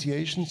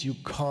negotiations, you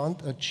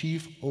can't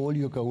achieve all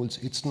your goals.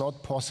 It's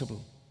not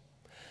possible.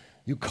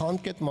 You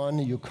can't get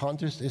money, you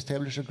can't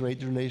establish a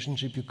great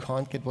relationship, you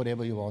can't get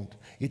whatever you want.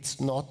 It's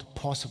not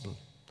possible.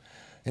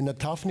 In a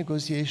tough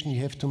negotiation,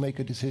 you have to make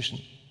a decision.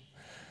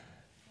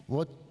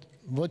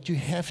 What you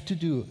have to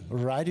do,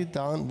 write it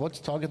down. What's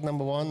target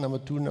number 1, number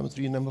 2, number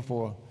 3, number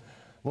 4?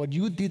 What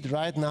you did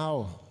right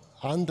now,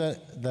 under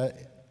the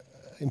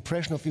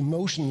impression of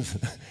emotions,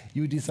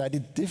 you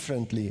decided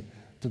differently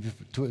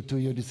to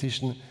your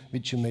decision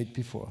which you made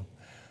before.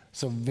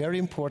 So very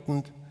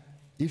important,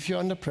 if you're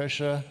under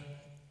pressure,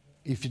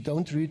 if you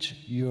don't reach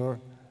your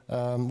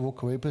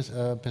walk-away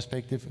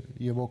perspective,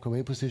 your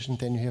walk-away position,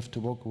 then you have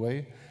to walk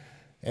away.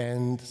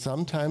 And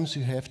sometimes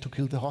you have to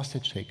kill the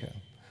hostage taker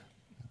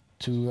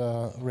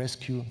to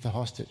rescue the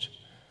hostage.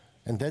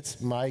 And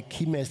that's my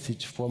key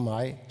message for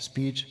my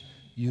speech.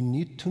 You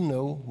need to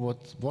know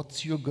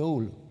what's your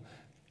goal.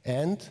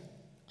 And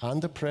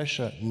under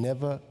pressure,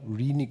 never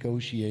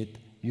renegotiate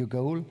your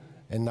goal.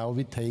 And now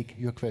we take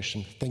your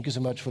question. Thank you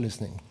so much for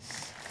listening.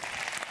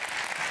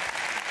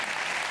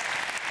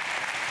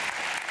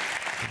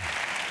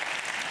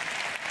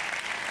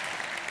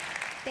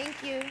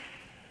 you.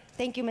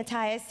 Thank you,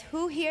 Matthias.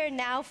 Who here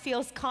now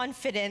feels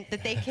confident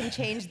that they can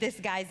change this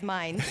guy's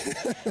mind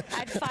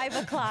at 5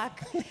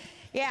 o'clock?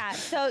 Yeah,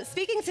 so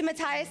speaking to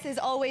Matthias is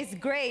always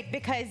great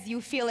because you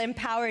feel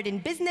empowered in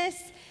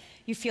business,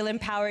 you feel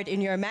empowered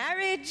in your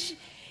marriage,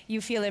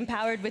 you feel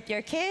empowered with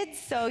your kids.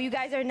 So you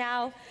guys are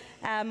now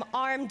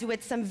armed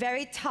with some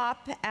very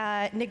top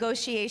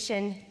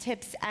negotiation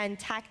tips and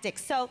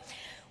tactics. So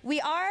we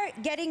are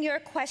getting your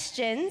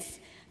questions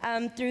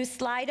through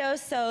Slido,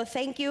 so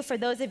thank you for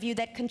those of you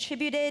that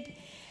contributed.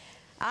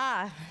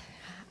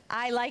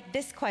 I like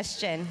this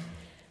question.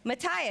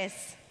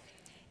 Matthias,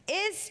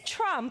 is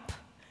Trump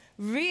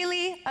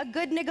really a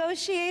good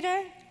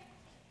negotiator?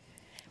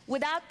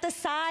 Without the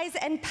size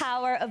and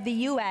power of the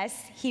US,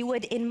 he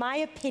would, in my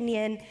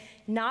opinion,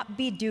 not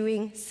be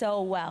doing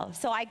so well.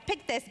 So I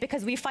picked this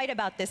because we fight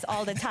about this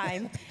all the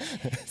time.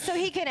 So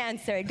he can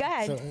answer it. Go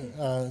ahead.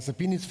 So,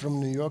 Sabine is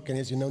from New York, and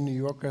as you know, New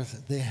Yorkers,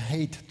 they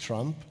hate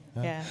Trump.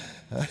 Yeah.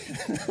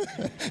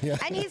 Yeah.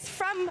 And he's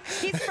from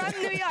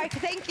New York.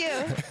 Thank you.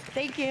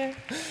 Thank you.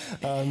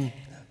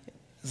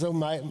 So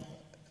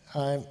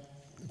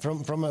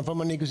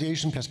from a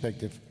negotiation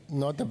perspective,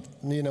 not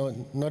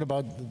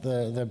about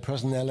the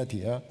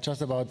personality,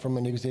 just about from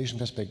a negotiation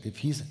perspective.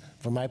 He's,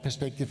 from my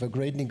perspective, a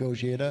great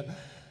negotiator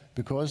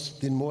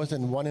because in more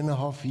than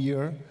 1.5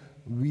 years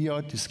we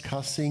are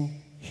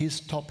discussing his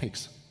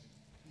topics.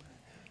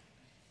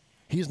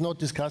 He's not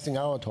discussing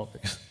our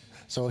topics.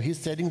 So he's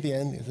setting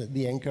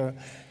the anchor.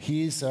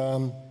 He's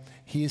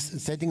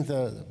setting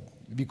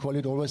we call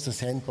it always the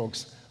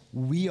sandbox.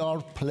 We are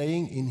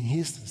playing in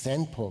his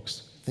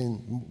sandbox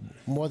in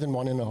more than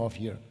 1.5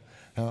 years.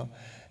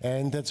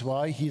 And that's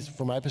why he's,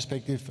 from my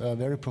perspective, a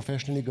very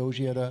professional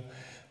negotiator,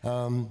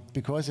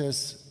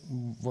 because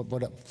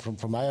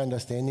from my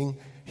understanding,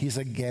 he's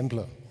a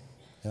gambler.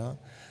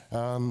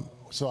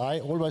 So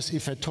I always,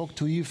 if I talk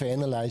to you, if I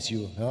analyze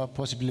you,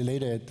 possibly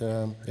later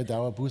at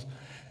our booth,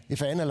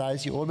 if I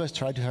analyze you, always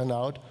try to find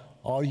out,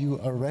 are you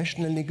a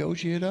rational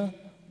negotiator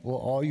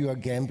or are you a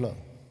gambler?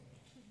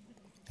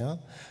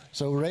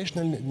 So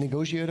rational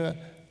negotiator,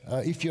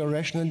 if you're a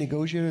rational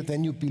negotiator,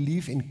 then you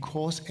believe in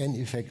cause and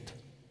effect.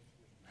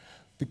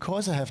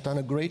 Because I have done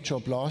a great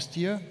job last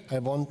year, I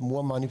want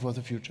more money for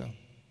the future.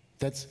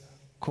 That's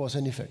cause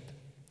and effect.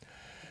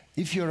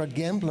 If you're a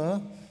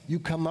gambler, you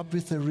come up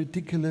with a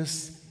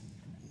ridiculous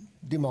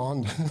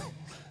demand.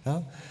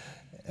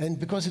 And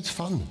because it's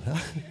fun.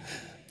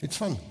 It's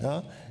fun.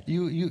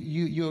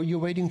 You're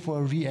waiting for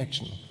a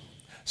reaction.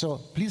 So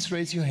please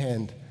raise your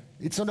hand.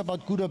 It's not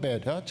about good or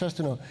bad, just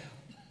to know.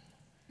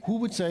 Who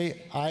would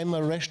say, I'm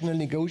a rational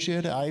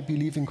negotiator, I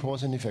believe in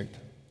cause and effect?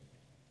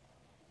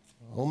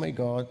 Oh my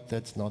God,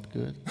 that's not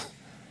good.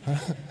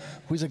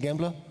 Who's a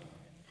gambler?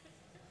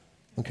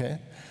 Okay.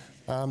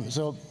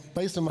 So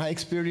based on my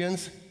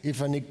experience,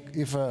 if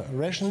a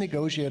rational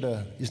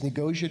negotiator is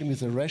negotiating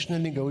with a rational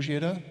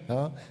negotiator,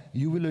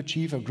 you will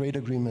achieve a great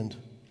agreement.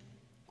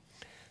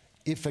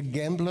 If a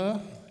gambler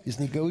is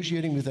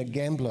negotiating with a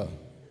gambler,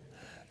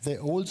 they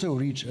also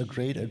reach a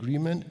great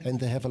agreement and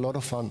they have a lot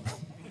of fun.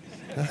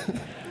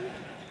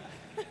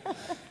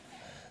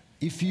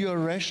 If you are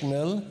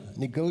rational,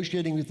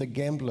 negotiating with a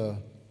gambler,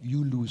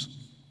 you lose.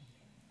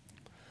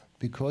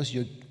 Because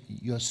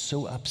you're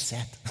so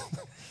upset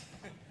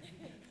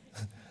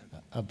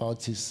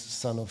about this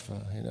son of,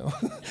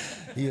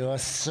 you are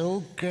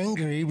so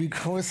angry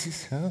because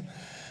he's,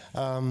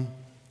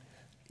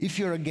 if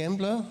you're a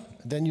gambler,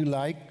 then you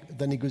like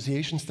the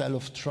negotiation style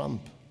of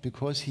Trump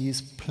because he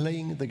is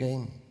playing the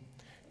game.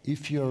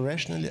 If you're a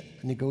rational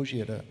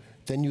negotiator,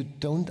 then you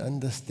don't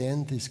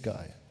understand this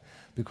guy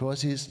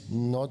because he's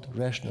not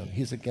rational.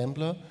 He's a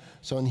gambler.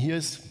 So, and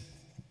here's,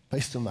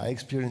 based on my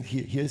experience,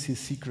 here's his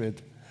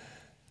secret.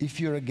 If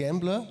you're a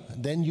gambler,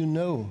 then you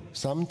know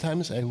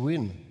sometimes I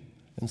win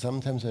and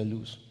sometimes I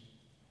lose.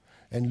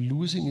 And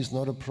losing is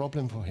not a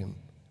problem for him.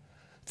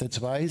 That's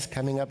why he's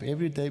coming up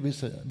every day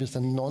with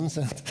a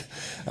nonsense,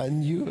 a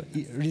new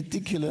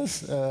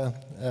ridiculous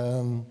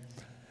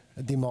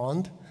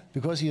demand,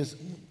 because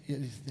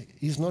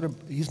he's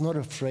not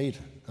afraid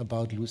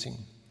about losing.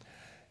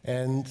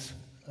 And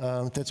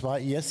that's why,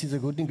 yes, he's a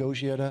good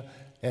negotiator,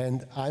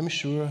 and I'm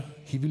sure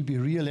he will be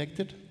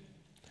re-elected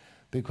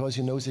because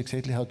he knows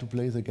exactly how to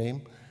play the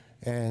game.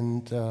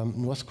 And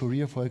North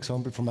Korea, for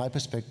example, from my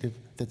perspective,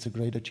 that's a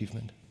great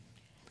achievement.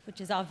 Which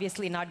is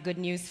obviously not good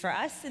news for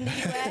us in the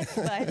US,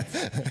 but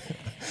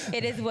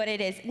it is what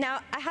it is. Now,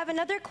 I have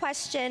another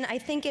question. I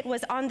think it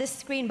was on the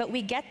screen, but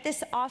we get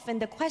this often.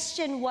 The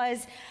question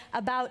was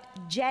about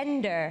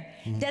gender.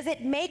 Does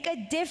it make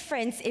a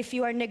difference if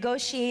you are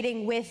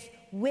negotiating with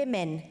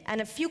women?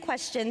 And a few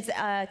questions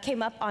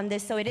came up on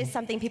this, so it is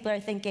something people are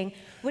thinking.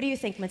 What do you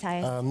think,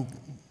 Matthias?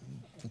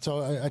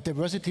 So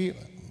diversity,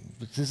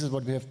 this is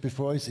what we have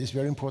before, is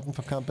very important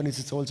for companies.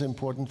 It's also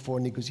important for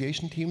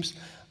negotiation teams.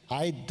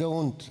 I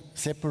don't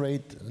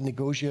separate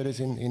negotiators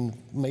in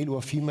male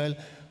or female.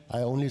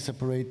 I only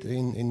separate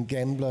in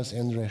gamblers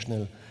and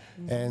rational.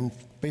 And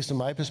based on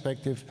my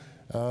perspective,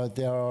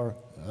 there are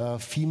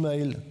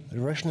female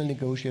rational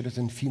negotiators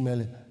and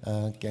female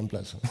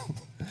gamblers.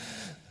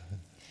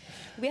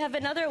 We have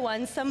another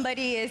one.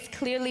 Somebody is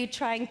clearly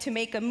trying to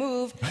make a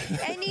move.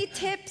 Any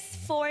tips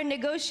for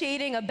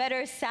negotiating a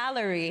better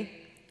salary?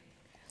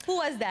 Who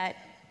was that?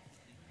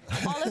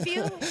 All of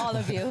you? All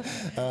of you.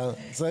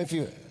 So if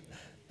you,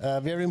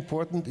 very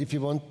important, if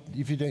you want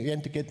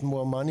to get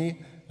more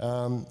money,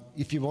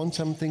 if you want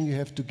something, you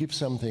have to give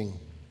something.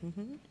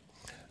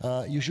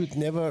 You should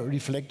never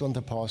reflect on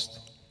the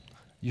past.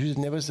 You should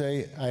never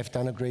say, I've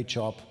done a great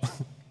job,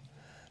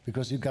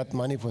 because you got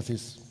money for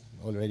this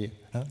already.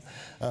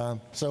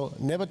 So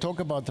never talk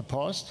about the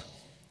past.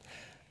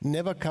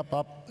 Never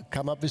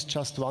come up with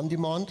just one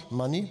demand,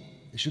 money.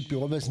 It should be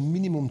always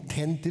minimum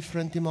 10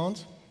 different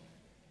demands.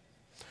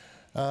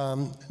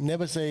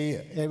 Never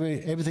say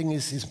everything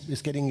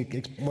is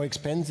getting more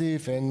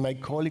expensive and my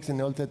colleagues and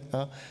all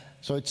that.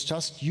 So it's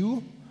just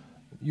you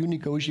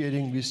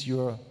negotiating with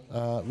your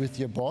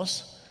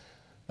boss.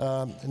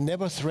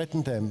 Never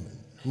threaten them.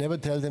 Never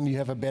tell them you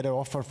have a better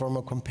offer from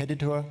a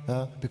competitor,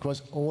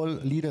 because all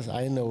leaders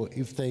I know,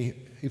 if they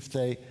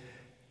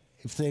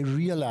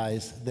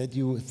realize that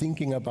you're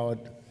thinking about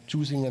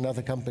choosing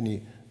another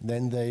company,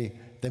 then they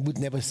would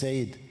never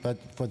say it. But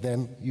for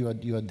them, you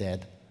are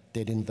dead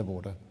in the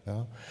water.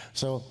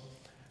 So,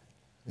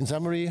 in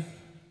summary,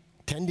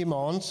 10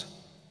 demands,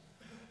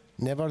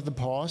 never the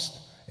past,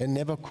 and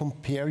never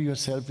compare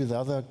yourself with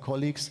other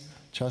colleagues.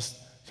 Just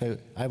say,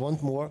 I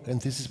want more, and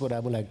this is what I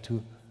would like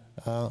to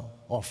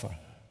offer.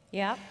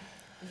 Yeah,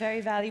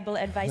 very valuable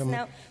advice.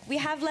 Now, we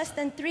have less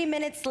than 3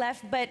 minutes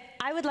left, but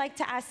I would like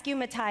to ask you,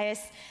 Matthias,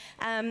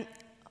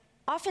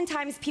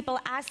 oftentimes people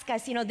ask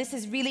us, this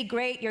is really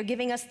great, you're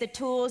giving us the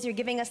tools, you're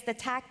giving us the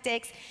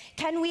tactics,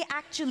 can we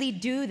actually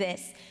do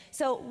this?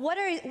 So what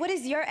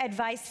is your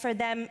advice for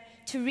them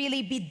to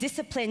really be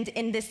disciplined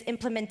in this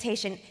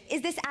implementation?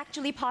 Is this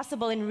actually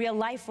possible in real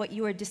life, what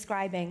you were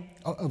describing?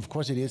 Oh, of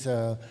course it is.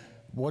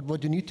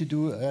 What you need to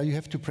do, you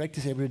have to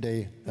practice every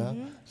day.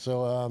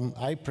 So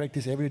I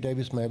practice every day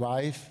with my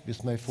wife,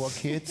 with my 4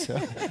 kids.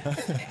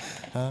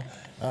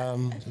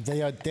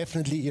 They are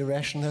definitely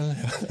irrational.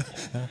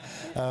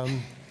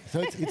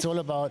 So it's all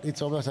about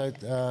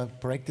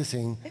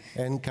practicing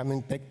and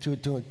coming back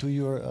to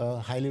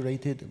your highly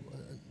rated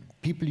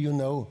people you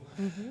know.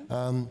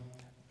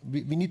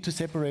 We need to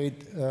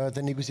separate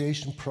the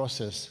negotiation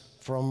process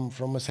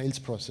from a sales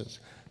process.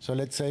 So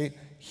let's say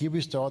here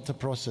we start the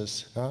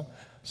process.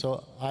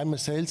 So I'm a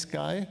sales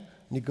guy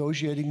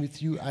negotiating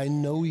with you. I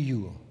know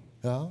you.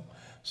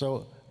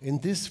 So in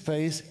this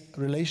phase,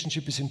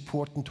 relationship is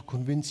important to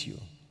convince you,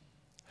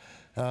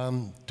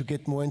 to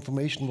get more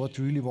information what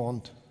you really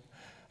want.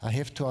 I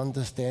have to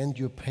understand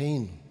your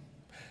pain,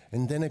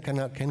 and then I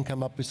can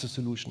come up with a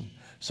solution.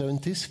 So in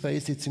this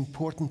phase, it's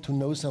important to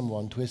know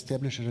someone, to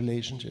establish a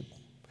relationship.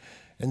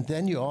 And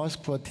then you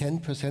ask for a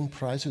 10%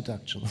 price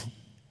reduction.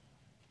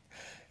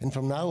 And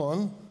from now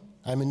on,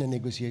 I'm in a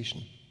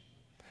negotiation.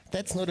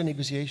 That's not a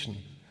negotiation.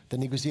 The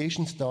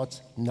negotiation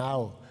starts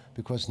now,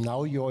 because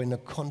now you're in a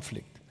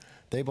conflict.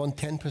 They want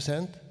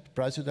 10%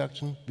 price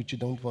reduction, which you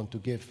don't want to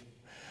give.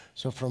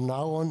 So from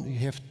now on, you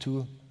have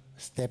to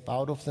step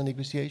out of the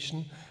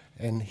negotiation,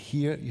 and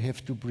here you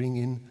have to bring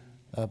in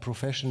a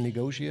professional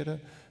negotiator,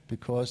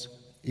 because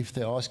if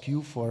they ask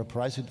you for a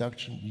price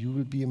reduction, you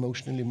will be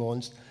emotionally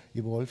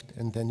involved,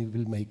 and then you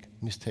will make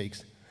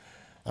mistakes.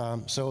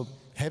 So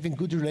having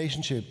good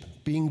relationship,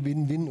 being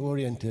win-win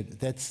oriented,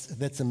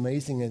 that's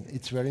amazing, and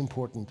it's very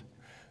important.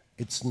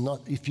 It's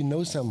not, if you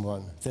know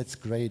someone, that's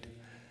great.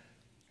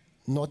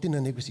 Not in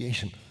a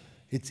negotiation.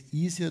 It's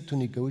easier to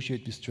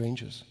negotiate with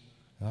strangers,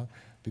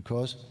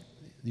 because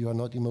you are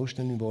not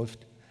emotionally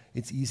involved.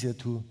 It's easier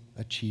to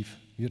achieve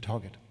your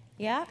target.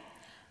 Yeah.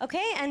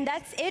 Okay, and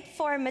that's it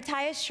for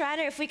Matthias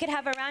Schranner. If we could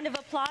have a round of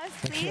applause,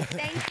 please.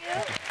 Thank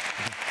you.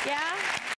 Yeah.